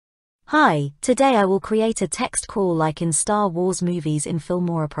Hi, today I will create a text crawl like in Star Wars movies in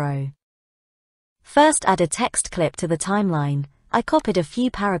FilmoraPro. First, add a text clip to the timeline. I copied a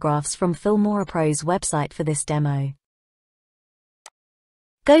few paragraphs from FilmoraPro's website for this demo.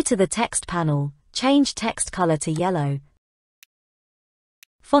 Go to the text panel, change text color to yellow,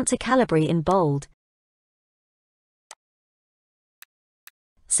 font to Calibri in bold,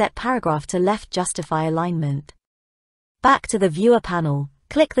 set paragraph to left, justify alignment. Back to the viewer panel.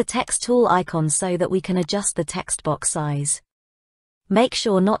 Click the text tool icon so that we can adjust the text box size. Make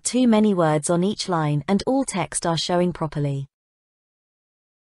sure not too many words on each line and all text are showing properly.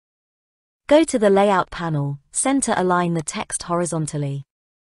 Go to the layout panel, center align the text horizontally.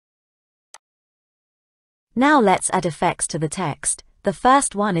 Now let's add effects to the text. The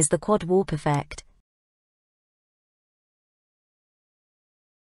first one is the quad warp effect.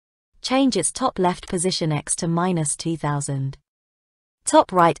 Change its top left position X to -2000.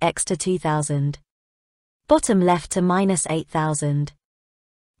 Top right X to 2000. Bottom left to -8000.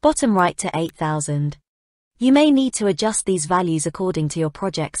 Bottom right to 8000. You may need to adjust these values according to your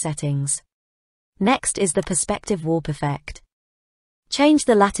project settings. Next is the perspective warp effect. Change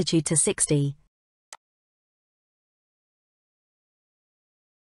the latitude to 60.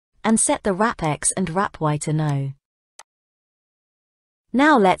 And set the wrap X and wrap Y to no.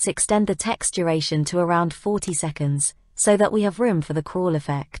 Now let's extend the text duration to around 40 seconds. So that we have room for the crawl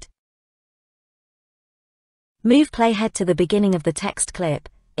effect. Move playhead to the beginning of the text clip,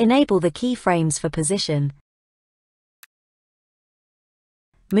 enable the keyframes for position.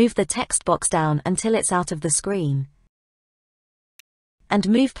 Move the text box down until it's out of the screen. And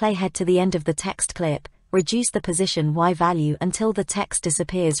move playhead to the end of the text clip, reduce the position Y value until the text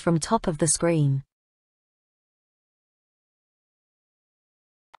disappears from top of the screen.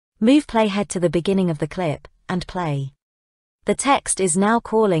 Move playhead to the beginning of the clip, and play. The text is now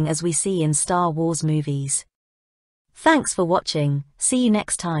crawling as we see in Star Wars movies. Thanks for watching, see you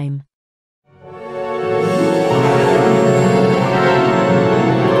next time.